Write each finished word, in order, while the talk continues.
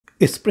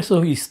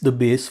Espresso is the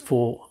base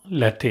for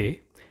latte,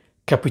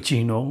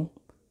 cappuccino,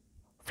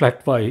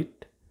 flat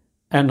white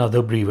and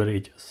other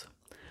beverages.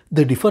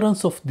 The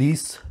difference of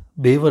these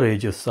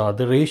beverages are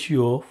the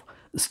ratio of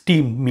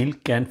steamed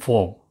milk and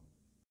foam.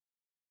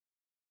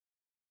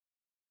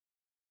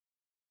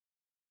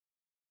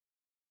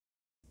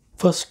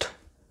 First,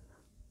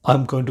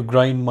 I'm going to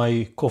grind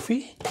my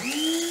coffee.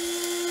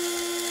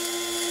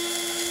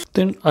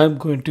 Then I'm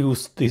going to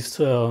use this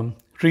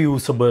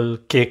reusable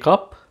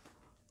K-cup.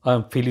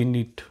 I'm filling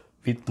it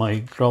with my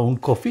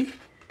ground coffee.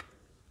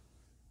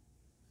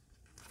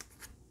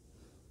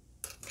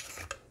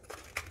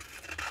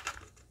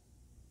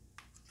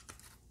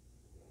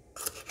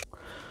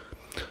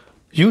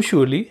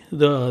 Usually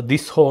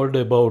this hold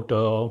about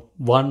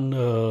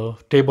 1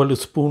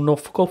 tablespoon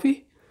of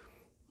coffee,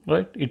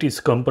 right? It is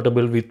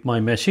compatible with my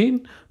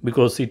machine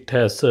because it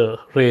has a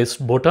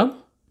raised bottom.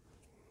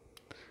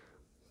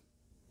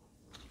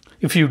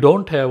 If you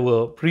don't have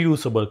a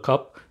reusable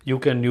cup, you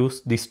can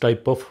use this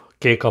type of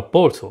K-cup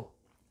also.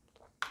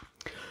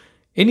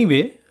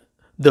 Anyway,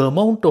 the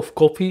amount of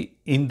coffee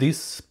in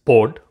this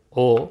pod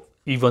or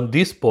even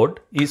this pod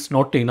is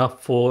not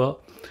enough for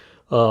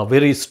a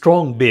very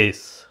strong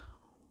base,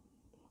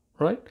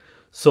 right?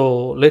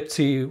 So let's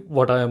see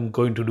what I am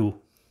going to do.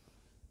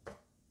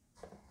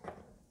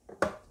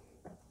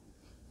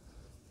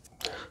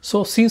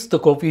 So since the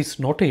coffee is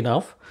not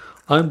enough,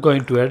 I'm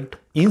going to add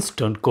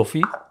instant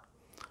coffee,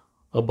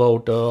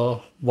 about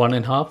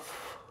 1.5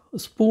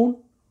 spoon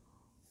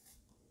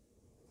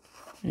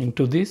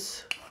into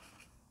this.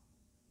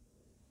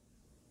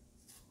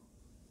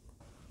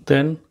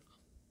 Then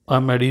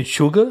I'm adding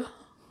sugar.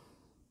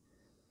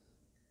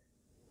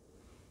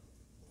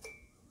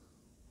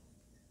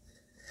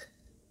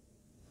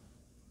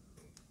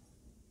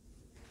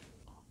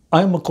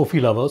 I'm a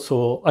coffee lover,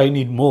 so I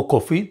need more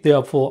coffee.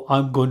 Therefore,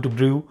 I'm going to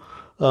brew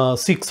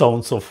 6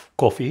 ounces of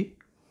coffee.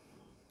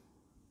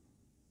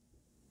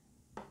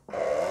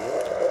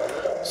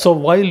 So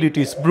while it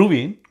is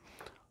brewing,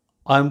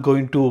 I'm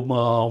going to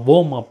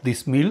warm up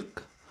this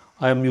milk.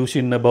 I am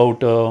using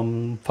about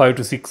 5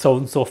 to 6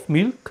 ounces of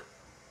milk.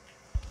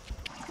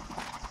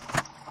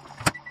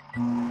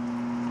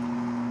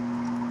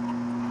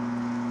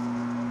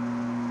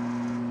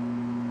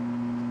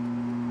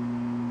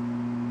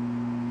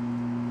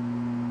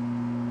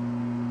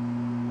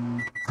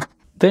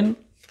 Then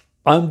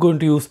I'm going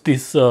to use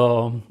this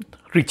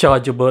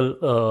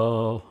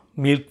rechargeable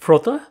milk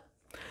frother.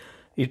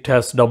 It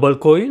has double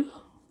coil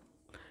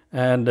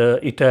and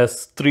it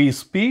has 3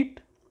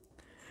 speed.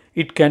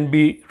 It can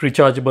be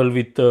rechargeable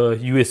with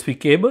USB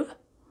cable.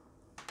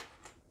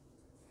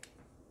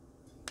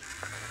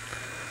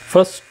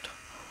 First,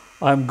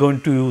 I'm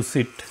going to use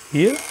it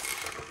here.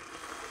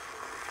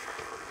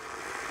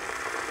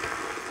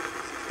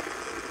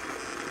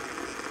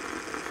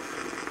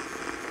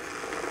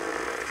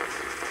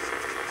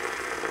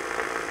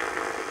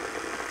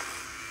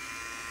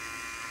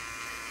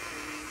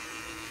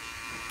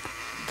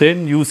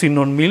 Then using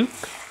on milk.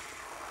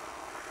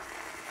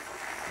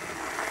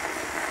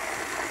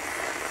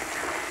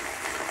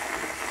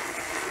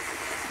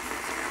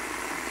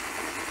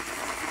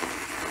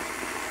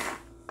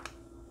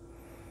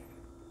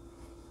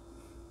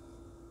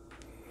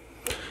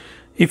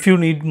 If you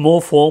need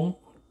more foam,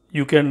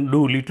 you can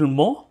do little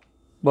more,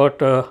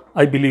 but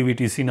I believe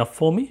it is enough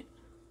for me.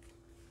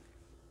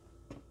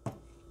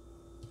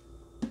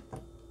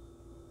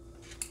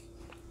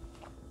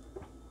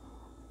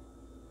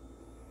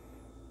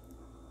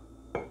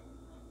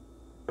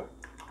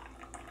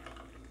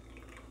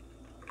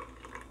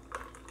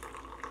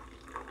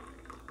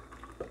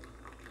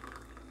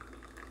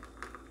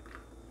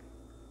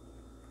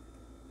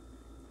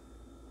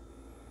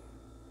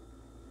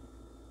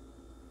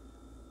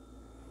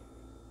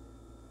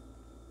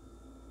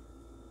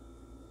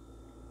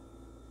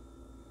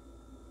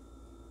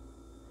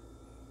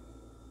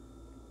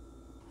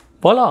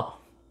 Voila,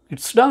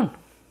 it's done.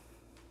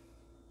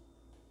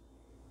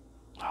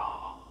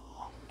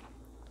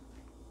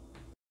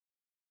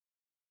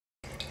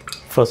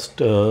 First,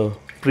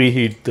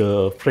 preheat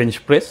the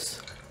French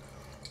press.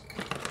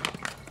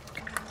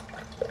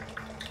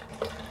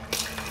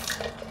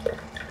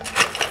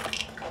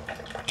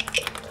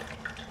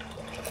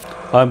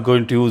 I'm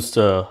going to use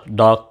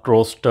dark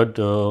roasted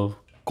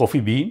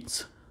coffee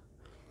beans.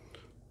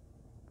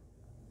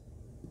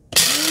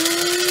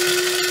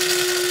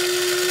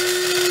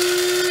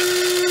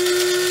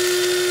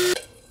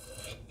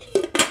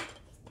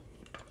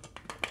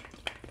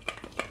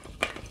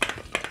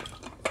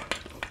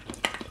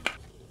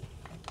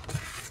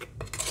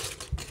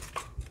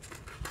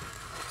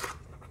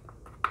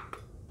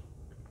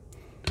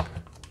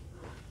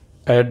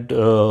 Add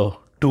 2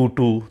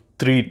 to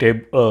 3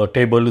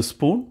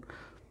 tablespoons.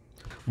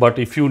 But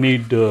if you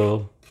need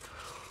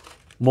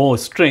more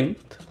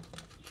strength,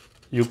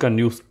 you can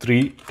use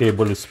 3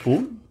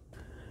 tablespoons.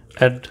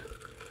 Add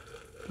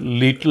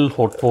little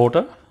hot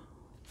water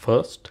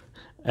first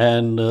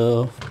and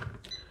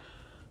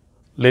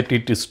let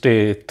it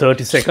stay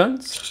 30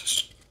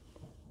 seconds.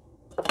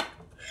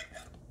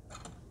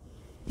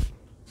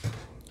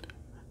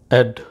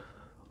 Add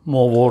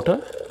more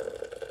water.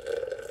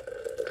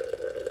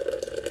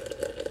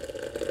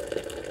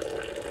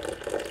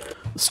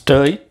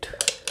 Stir it.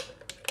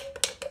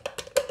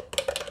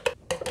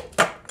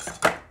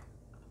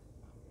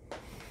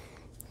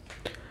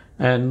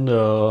 And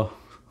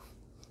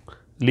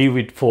leave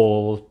it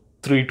for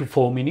 3 to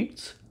 4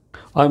 minutes.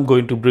 I'm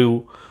going to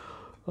brew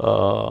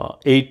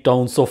 8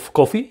 ounces of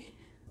coffee.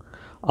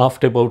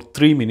 After about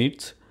 3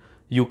 minutes,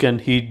 you can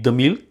heat the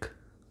milk.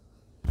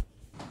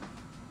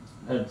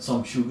 Add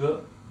some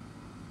sugar.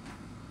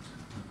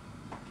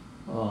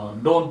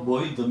 Don't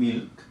boil the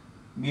milk.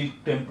 Milk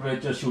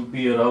temperature should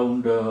be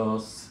around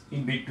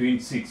in between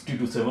 60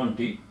 to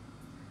 70.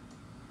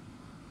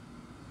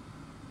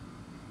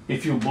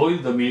 If you boil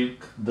the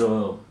milk,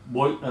 the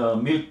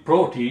milk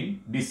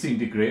protein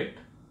disintegrate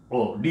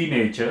or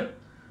denature,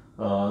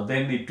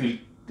 then it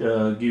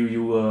will give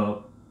you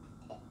a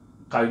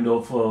kind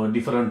of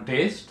different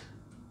taste.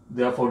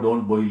 Therefore,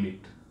 don't boil it.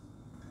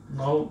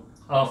 Now,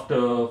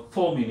 after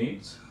 4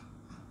 minutes,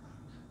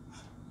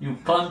 you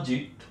plunge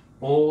it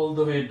all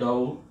the way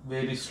down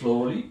very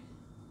slowly.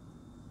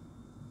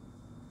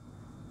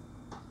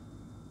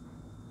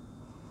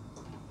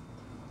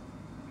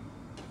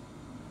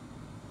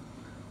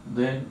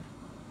 Then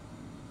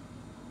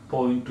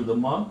pour into the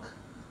mug.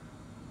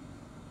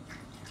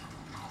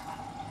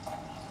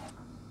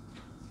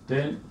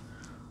 Then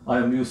I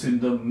am using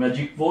the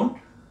magic wand.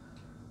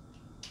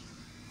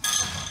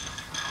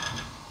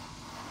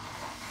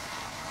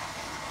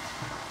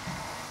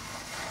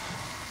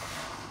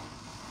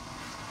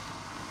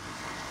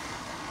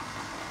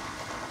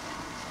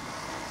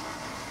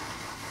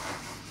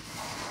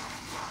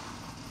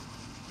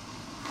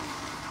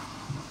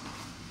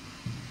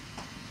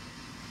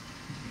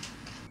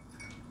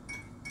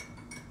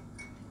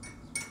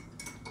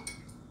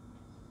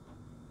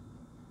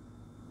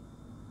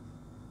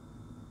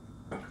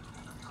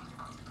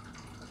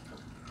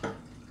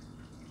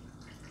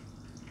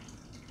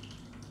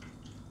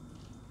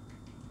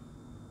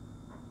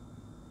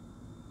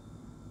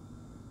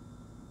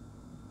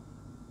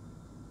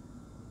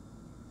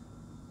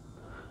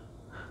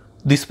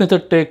 This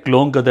method takes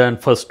longer than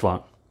first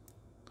one.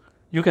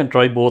 You can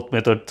try both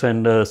methods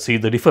and see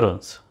the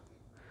difference.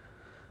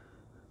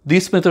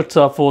 These methods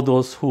are for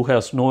those who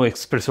has no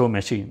espresso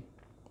machine.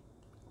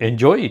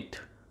 Enjoy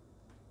it.